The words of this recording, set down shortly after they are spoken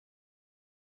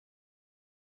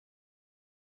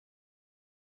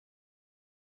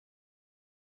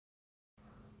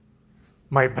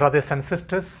My brothers and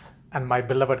sisters and my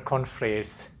beloved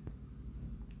confreres,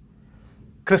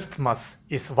 Christmas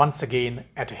is once again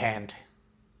at hand.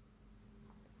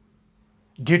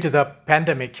 Due to the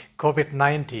pandemic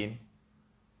COVID-19,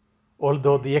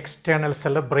 although the external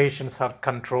celebrations are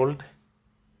controlled,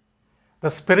 the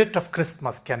spirit of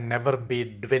Christmas can never be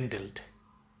dwindled.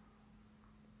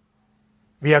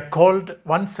 We are called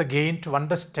once again to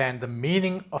understand the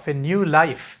meaning of a new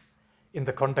life in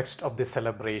the context of this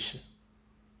celebration.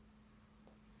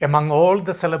 Among all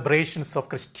the celebrations of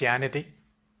Christianity,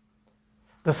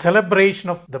 the celebration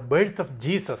of the birth of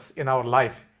Jesus in our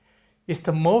life is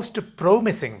the most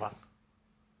promising one.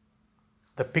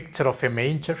 The picture of a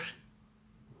manger,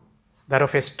 that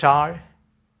of a star,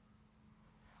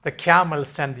 the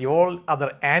camels and all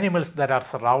other animals that are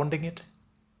surrounding it,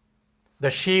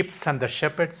 the sheep and the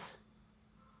shepherds,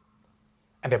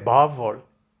 and above all,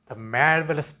 the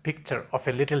marvelous picture of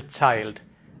a little child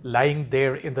lying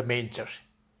there in the manger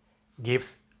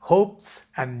gives hopes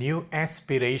and new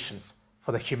aspirations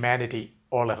for the humanity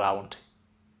all around.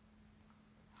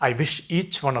 I wish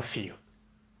each one of you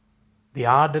the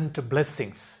ardent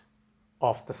blessings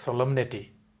of the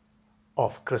solemnity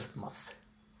of Christmas.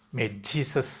 May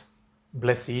Jesus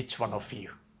bless each one of you.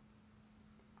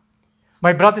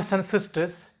 My brothers and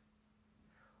sisters,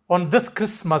 on this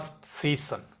Christmas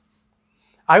season,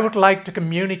 I would like to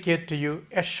communicate to you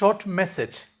a short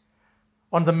message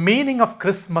on the meaning of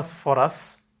Christmas for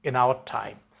us in our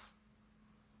times.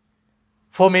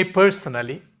 For me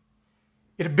personally,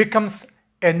 it becomes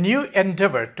a new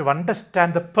endeavor to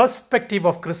understand the perspective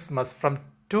of Christmas from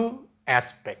two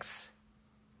aspects.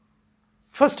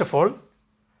 First of all,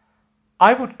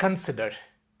 I would consider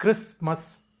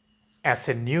Christmas as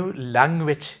a new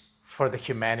language for the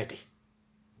humanity.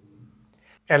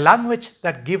 A language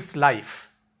that gives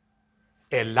life,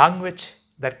 a language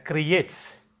that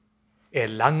creates, a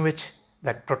language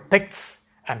that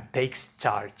protects and takes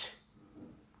charge.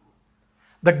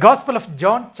 The Gospel of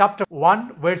John chapter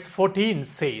 1 verse 14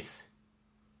 says,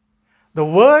 "The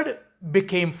Word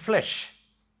became flesh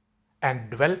and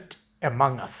dwelt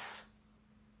among us."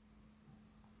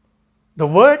 The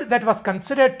Word that was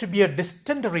considered to be a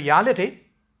distant reality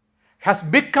has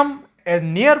become a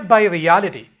nearby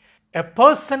reality, a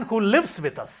person who lives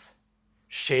with us,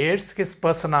 shares his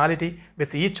personality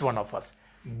with each one of us,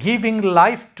 giving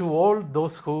life to all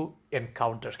those who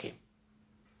encounter him.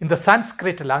 In the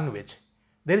Sanskrit language,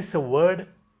 there is a word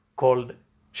called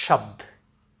shabd.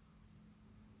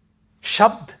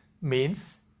 Shabd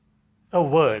means a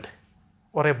word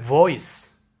or a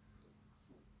voice.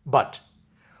 But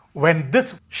when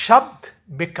this shabd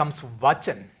becomes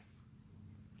vachan,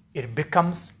 it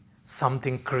becomes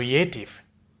something creative,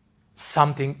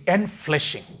 something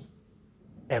enfleshing,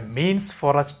 a means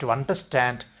for us to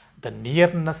understand the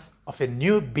nearness of a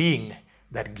new being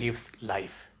that gives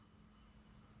life.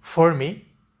 For me,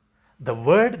 the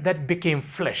Word that became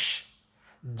flesh,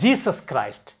 Jesus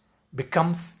Christ,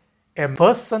 becomes a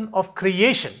person of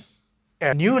creation,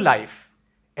 a new life,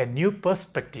 a new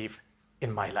perspective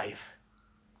in my life.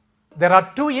 There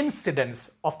are two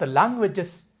incidents of the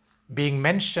languages being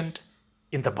mentioned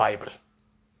in the Bible.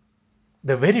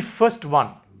 The very first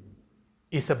one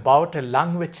is about a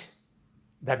language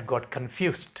that got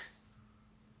confused.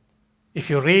 If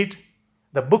you read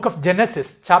the book of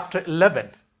Genesis chapter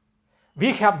 11,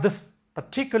 we have this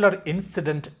particular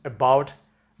incident about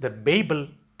the Babel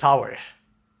Tower.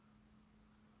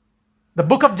 The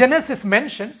book of Genesis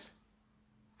mentions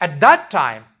at that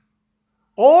time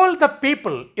all the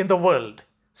people in the world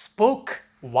spoke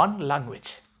one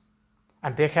language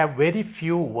and they have very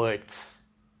few words.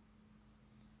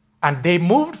 And they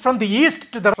moved from the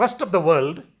east to the rest of the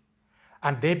world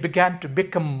and they began to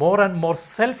become more and more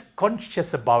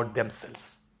self-conscious about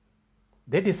themselves.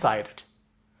 They decided,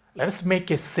 let us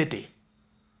make a city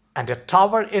and a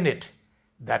tower in it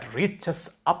that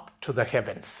reaches up to the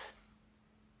heavens.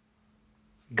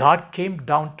 God came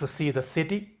down to see the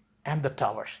city and the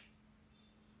tower.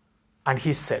 And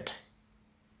he said,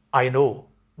 I know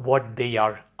what they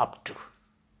are up to.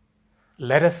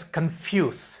 Let us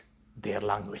confuse their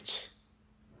language.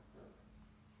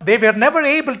 They were never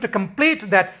able to complete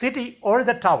that city or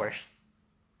the tower.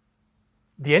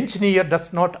 The engineer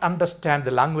does not understand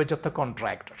the language of the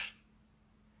contractor.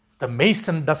 The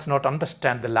mason does not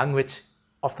understand the language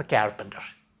of the carpenter.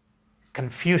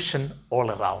 Confusion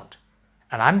all around.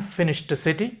 An unfinished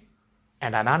city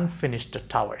and an unfinished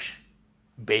tower.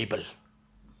 Babel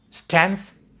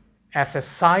stands as a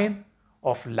sign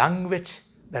of language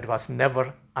that was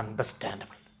never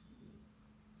understandable.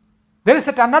 There is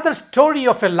another story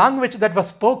of a language that was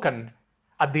spoken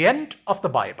at the end of the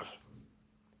Bible.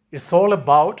 It's all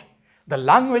about the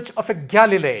language of a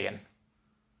Galilean,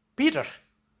 Peter,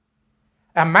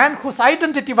 a man whose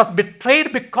identity was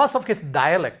betrayed because of his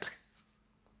dialect.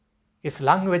 His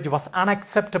language was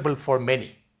unacceptable for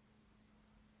many.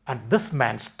 And this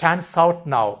man stands out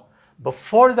now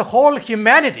before the whole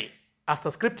humanity. As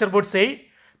the scripture would say,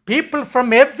 people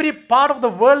from every part of the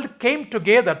world came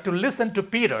together to listen to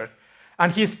Peter,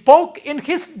 and he spoke in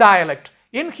his dialect,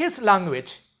 in his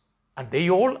language, and they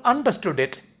all understood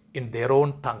it in their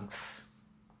own tongues.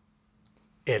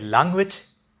 A language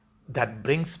that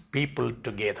brings people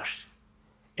together,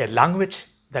 a language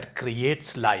that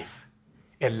creates life,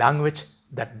 a language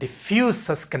that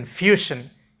diffuses confusion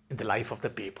in the life of the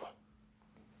people.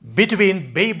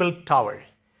 Between Babel Tower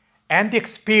and the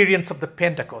experience of the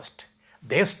Pentecost,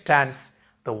 there stands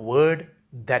the Word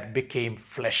that became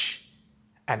flesh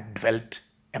and dwelt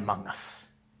among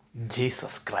us.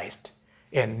 Jesus Christ,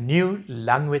 a new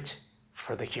language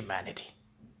for the humanity.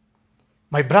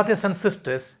 My brothers and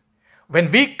sisters,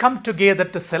 when we come together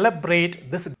to celebrate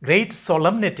this great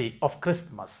solemnity of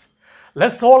Christmas,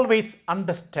 let's always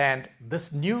understand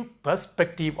this new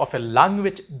perspective of a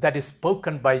language that is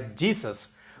spoken by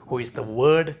Jesus, who is the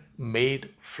Word made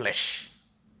flesh.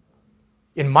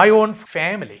 In my own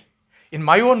family, in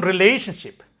my own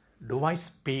relationship, do I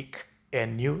speak a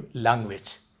new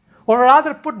language? Or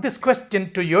rather, put this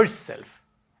question to yourself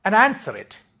and answer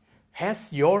it.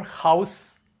 Has your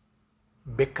house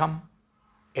become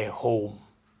a home?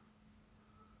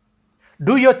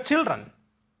 Do your children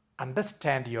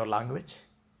understand your language?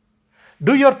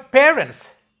 Do your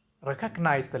parents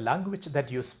recognize the language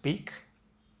that you speak?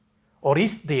 Or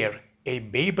is there a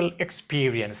Babel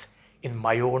experience in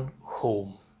my own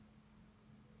home?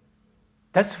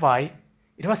 That's why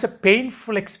it was a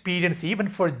painful experience even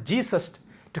for Jesus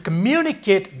to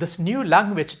communicate this new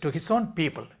language to his own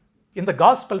people. In the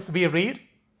Gospels we read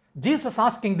Jesus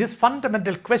asking this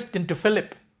fundamental question to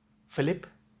Philip. Philip,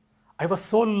 I was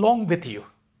so long with you.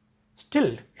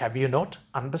 Still, have you not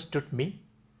understood me?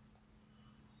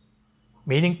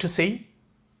 Meaning to say,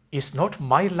 is not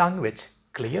my language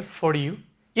clear for you,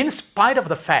 in spite of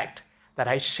the fact that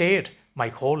I shared my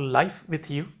whole life with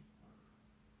you?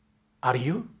 Are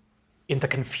you in the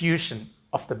confusion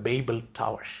of the Babel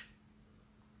Tower?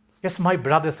 Yes, my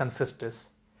brothers and sisters,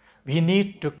 we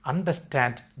need to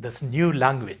understand this new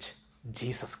language,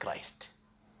 Jesus Christ.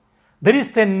 There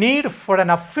is the need for an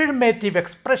affirmative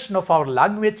expression of our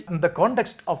language in the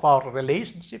context of our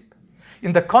relationship,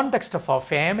 in the context of our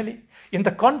family, in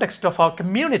the context of our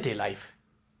community life.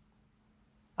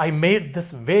 I made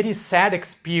this very sad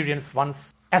experience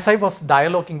once as I was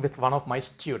dialoguing with one of my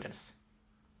students.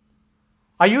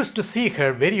 I used to see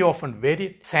her very often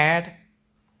very sad.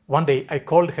 One day I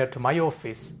called her to my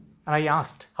office and I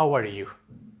asked, how are you?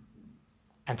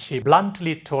 And she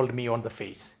bluntly told me on the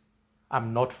face,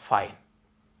 I'm not fine.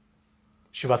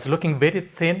 She was looking very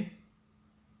thin,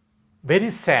 very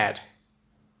sad.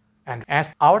 And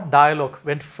as our dialogue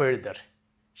went further,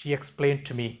 she explained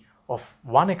to me of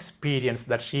one experience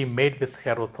that she made with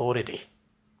her authority.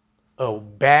 A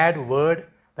bad word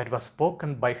that was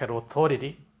spoken by her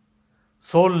authority,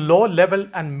 so low level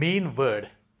and mean word,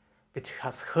 which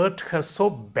has hurt her so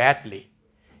badly.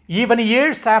 Even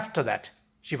years after that,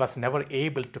 she was never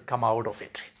able to come out of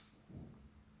it.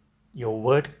 Your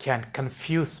word can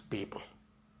confuse people.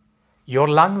 Your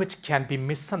language can be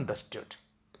misunderstood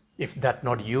if that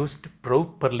not used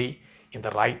properly in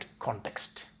the right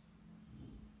context.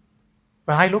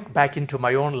 When I look back into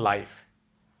my own life,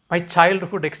 my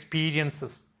childhood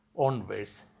experiences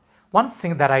onwards, one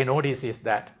thing that I notice is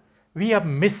that we are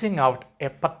missing out a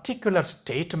particular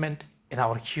statement in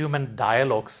our human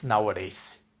dialogues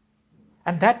nowadays.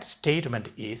 And that statement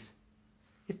is,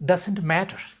 it doesn't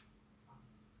matter.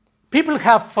 People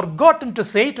have forgotten to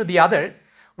say to the other,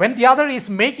 when the other is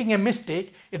making a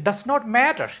mistake, it does not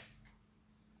matter.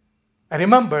 I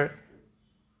remember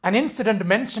an incident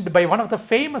mentioned by one of the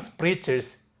famous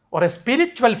preachers or a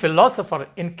spiritual philosopher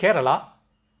in Kerala,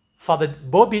 Father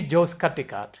Bobby Jose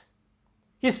Kattikat.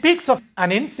 He speaks of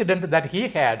an incident that he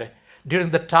had during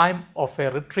the time of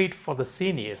a retreat for the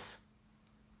seniors.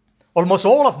 Almost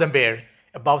all of them were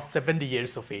above 70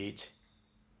 years of age.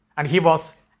 And he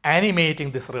was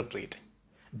animating this retreat.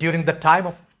 During the time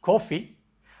of coffee,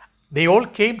 they all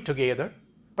came together,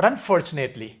 but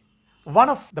unfortunately, one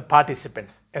of the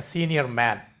participants, a senior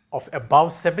man of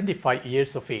above 75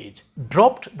 years of age,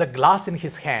 dropped the glass in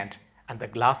his hand and the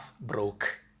glass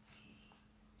broke.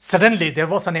 Suddenly, there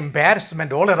was an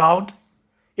embarrassment all around.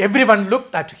 Everyone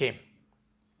looked at him.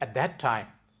 At that time,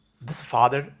 this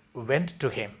father went to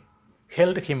him,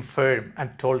 held him firm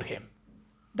and told him,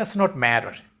 "Does not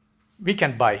matter. we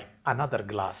can buy another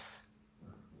glass.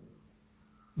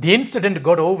 The incident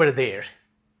got over there,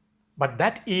 but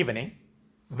that evening,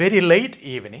 very late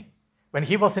evening, when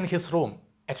he was in his room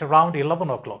at around 11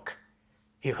 o'clock,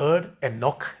 he heard a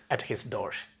knock at his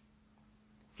door.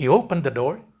 He opened the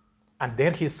door, and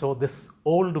there he saw this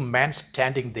old man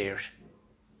standing there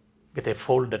with a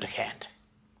folded hand.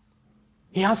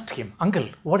 He asked him, "Uncle,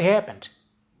 what happened?"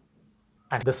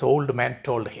 And this old man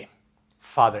told him,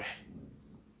 "Father,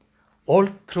 all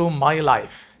through my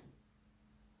life,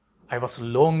 I was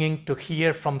longing to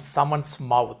hear from someone's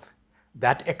mouth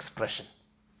that expression,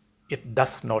 'It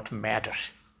does not matter.'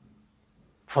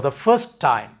 For the first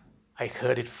time, I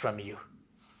heard it from you.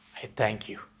 I thank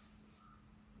you."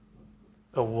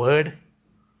 A word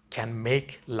can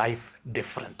make life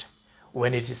different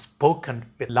when it is spoken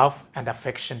with love and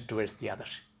affection towards the other.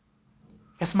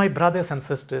 Yes, my brothers and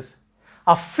sisters,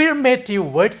 affirmative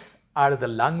words are the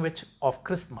language of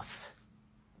Christmas.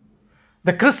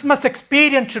 The Christmas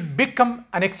experience should become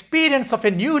an experience of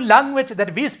a new language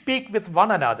that we speak with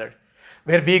one another,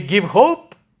 where we give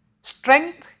hope,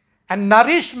 strength, and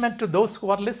nourishment to those who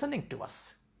are listening to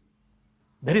us.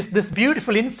 There is this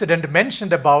beautiful incident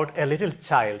mentioned about a little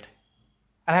child,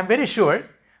 and I'm very sure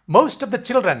most of the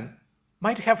children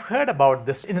might have heard about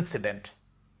this incident.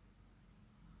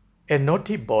 A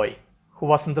naughty boy who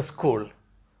was in the school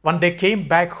one day came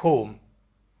back home,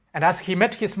 and as he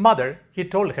met his mother, he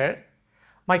told her,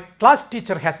 "My class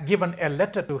teacher has given a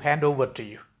letter to hand over to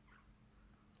you."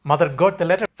 Mother got the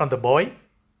letter from the boy,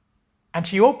 and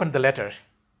she opened the letter.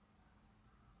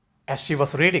 As she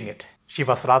was reading it, she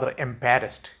was rather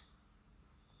embarrassed.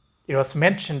 It was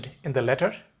mentioned in the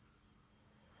letter,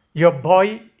 "Your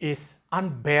boy is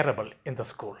unbearable in the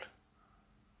school.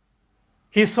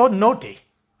 He is so naughty.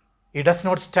 He does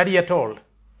not study at all.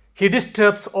 He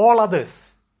disturbs all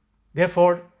others.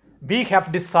 Therefore, we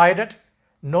have decided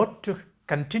not to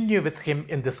continue with him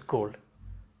in the school.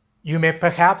 You may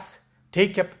perhaps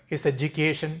take up his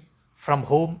education from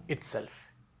home itself."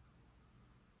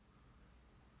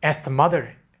 As the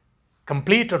mother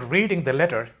completed reading the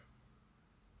letter,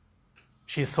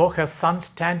 she saw her son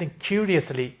standing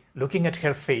curiously looking at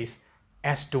her face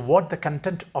as to what the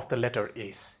content of the letter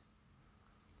is.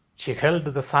 She held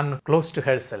the son close to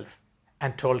herself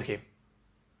and told him,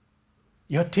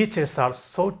 "Your teachers are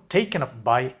so taken up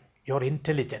by your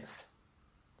intelligence.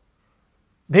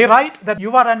 They write that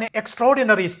you are an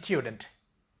extraordinary student.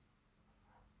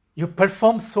 You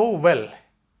perform so well.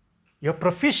 Your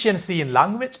proficiency in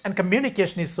language and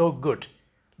communication is so good.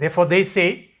 Therefore, they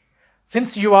say,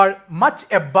 since you are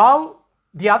much above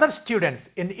the other students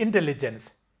in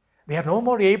intelligence, they are no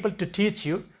more able to teach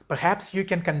you. Perhaps you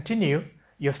can continue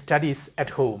your studies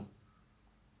at home."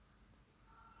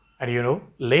 And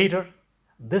later,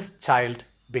 this child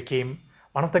became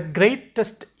one of the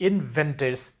greatest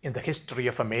inventors in the history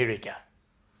of America,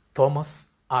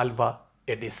 Thomas Alva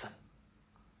Edison.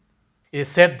 It is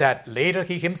said that later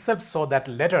he himself saw that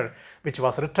letter which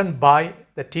was written by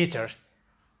the teacher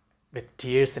with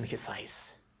tears in his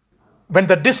eyes. When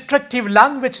the destructive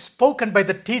language spoken by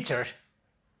the teacher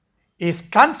is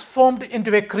transformed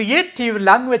into a creative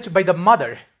language by the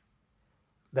mother,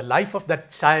 the life of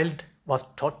that child was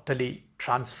totally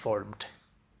transformed.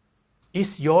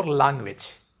 Is your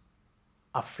language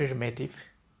affirmative?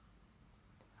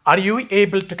 Are you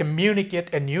able to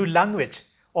communicate a new language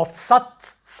of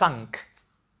satsang?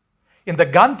 In the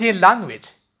Gandhian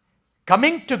language,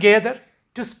 coming together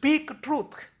to speak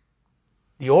truth.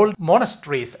 The old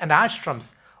monasteries and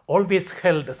ashrams always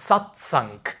held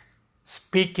satsang,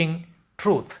 speaking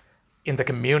truth in the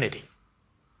community.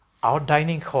 Our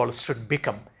dining halls should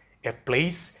become a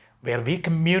place where we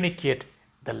communicate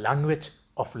the language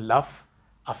of love,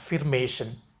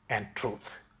 affirmation, and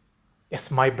truth.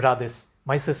 Yes, my brothers,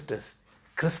 my sisters,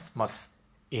 Christmas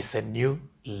is a new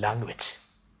language.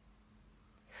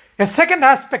 A second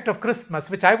aspect of Christmas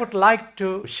which I would like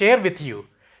to share with you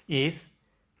is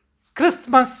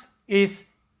Christmas is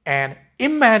an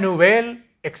Emmanuel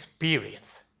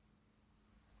experience.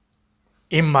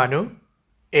 Emmanuel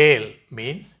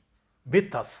means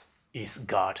with us is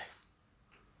God.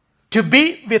 To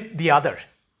be with the other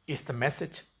is the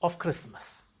message of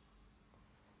Christmas.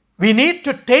 We need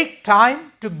to take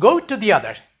time to go to the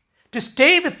other, to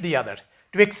stay with the other,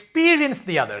 to experience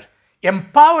the other,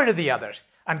 empower the other,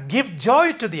 and give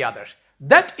joy to the other.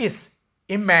 That is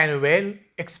Emmanuel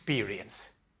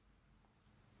experience.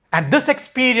 And this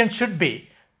experience should be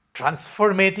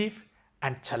transformative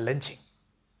and challenging.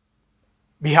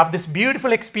 We have this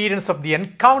beautiful experience of the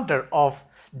encounter of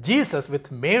Jesus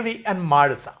with Mary and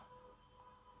Martha,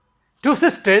 two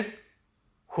sisters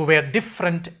who were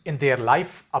different in their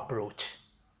life approach.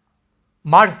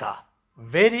 Martha,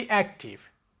 very active,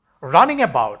 running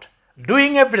about,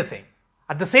 doing everything,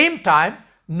 at the same time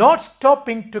not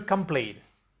stopping to complain.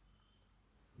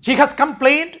 She has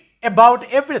complained about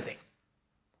everything,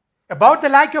 about the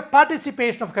lack of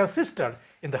participation of her sister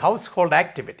in the household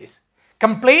activities,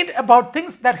 complained about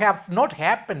things that have not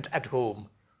happened at home.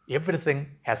 Everything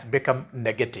has become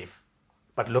negative.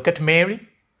 But look at Mary,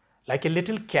 like a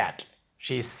little cat,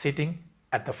 she is sitting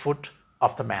at the foot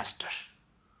of the Master.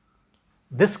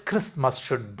 This Christmas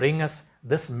should bring us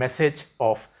this message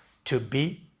of to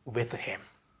be with Him.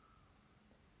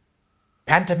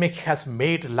 Pandemic has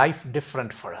made life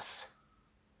different for us.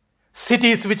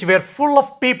 Cities which were full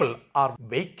of people are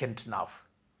vacant now.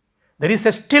 There is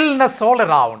a stillness all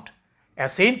around.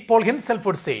 As St. Paul himself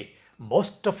would say,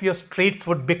 most of your streets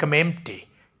would become empty,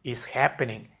 is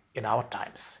happening in our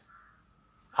times.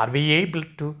 Are we able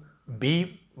to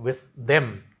be with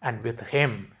them and with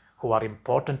Him who are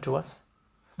important to us?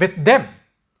 With them,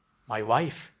 my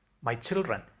wife, my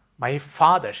children, my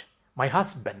father, my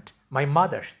husband, my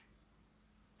mother,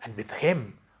 and with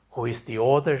Him who is the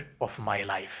author of my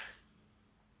life.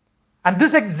 And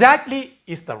this exactly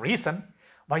is the reason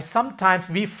why sometimes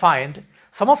we find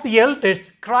some of the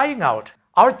elders crying out,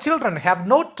 our children have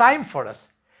no time for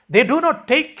us. They do not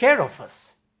take care of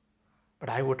us. But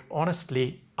I would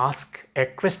honestly ask a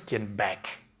question back.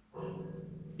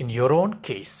 In your own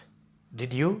case,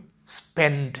 did you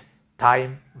spend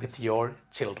time with your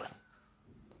children?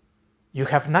 You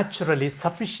have naturally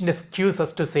sufficient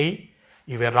excuses to say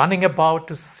you were running about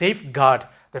to safeguard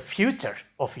the future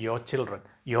of your children,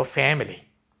 your family.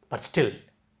 But still,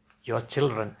 your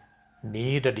children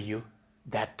needed you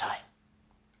that time.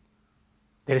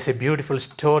 There is a beautiful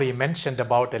story mentioned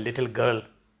about a little girl.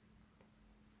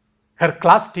 Her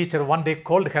class teacher one day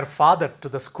called her father to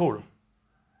the school.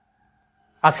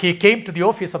 As he came to the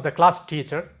office of the class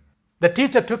teacher, the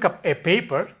teacher took up a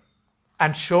paper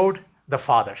and showed the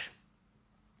father.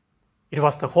 It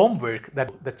was the homework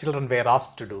that the children were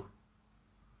asked to do.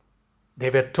 They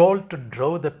were told to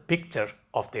draw the picture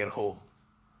of their home.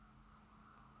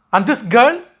 And this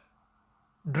girl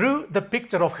drew the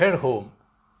picture of her home.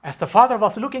 As the father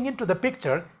was looking into the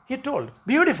picture, he told,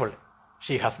 beautiful.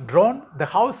 She has drawn the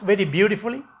house very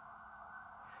beautifully.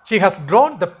 She has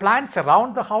drawn the plants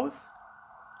around the house.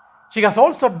 She has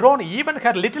also drawn even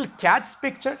her little cat's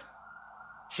picture.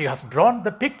 She has drawn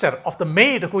the picture of the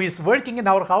maid who is working in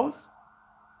our house.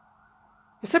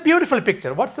 It's a beautiful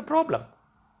picture. What's the problem?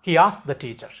 He asked the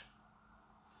teacher.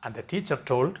 And the teacher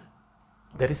told,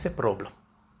 there is a problem.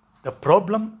 The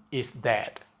problem is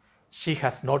that she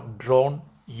has not drawn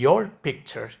your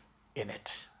picture in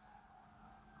it.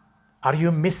 Are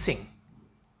you missing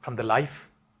from the life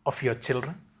of your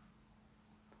children?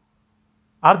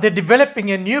 Are they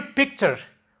developing a new picture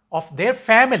of their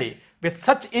family with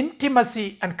such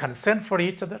intimacy and concern for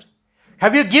each other?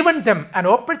 Have you given them an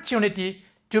opportunity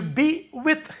to be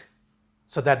with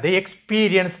so that they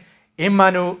experience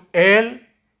Emmanuel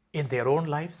in their own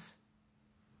lives?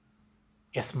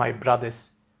 Yes, my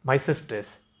brothers, my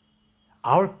sisters,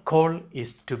 our call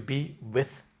is to be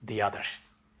with the other.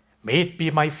 May it be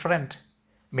my friend,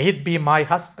 may it be my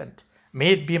husband,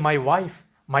 may it be my wife,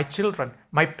 my children,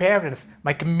 my parents,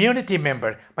 my community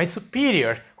member, my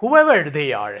superior, whoever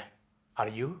they are. Are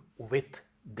you with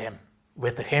them,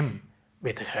 with him,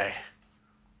 with her?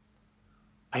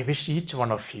 I wish each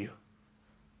one of you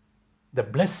the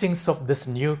blessings of this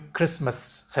new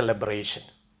Christmas celebration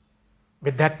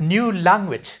with that new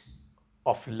language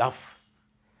of love,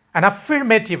 an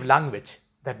affirmative language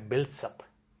that builds up,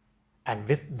 and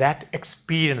with that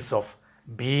experience of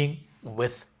being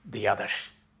with the other.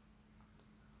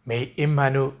 May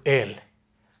Emmanuel,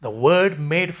 the Word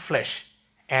made flesh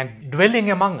and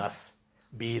dwelling among us,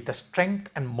 be the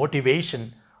strength and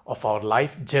motivation of our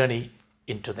life journey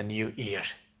into the new year.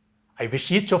 I wish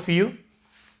each of you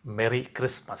Merry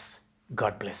Christmas.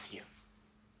 God bless you.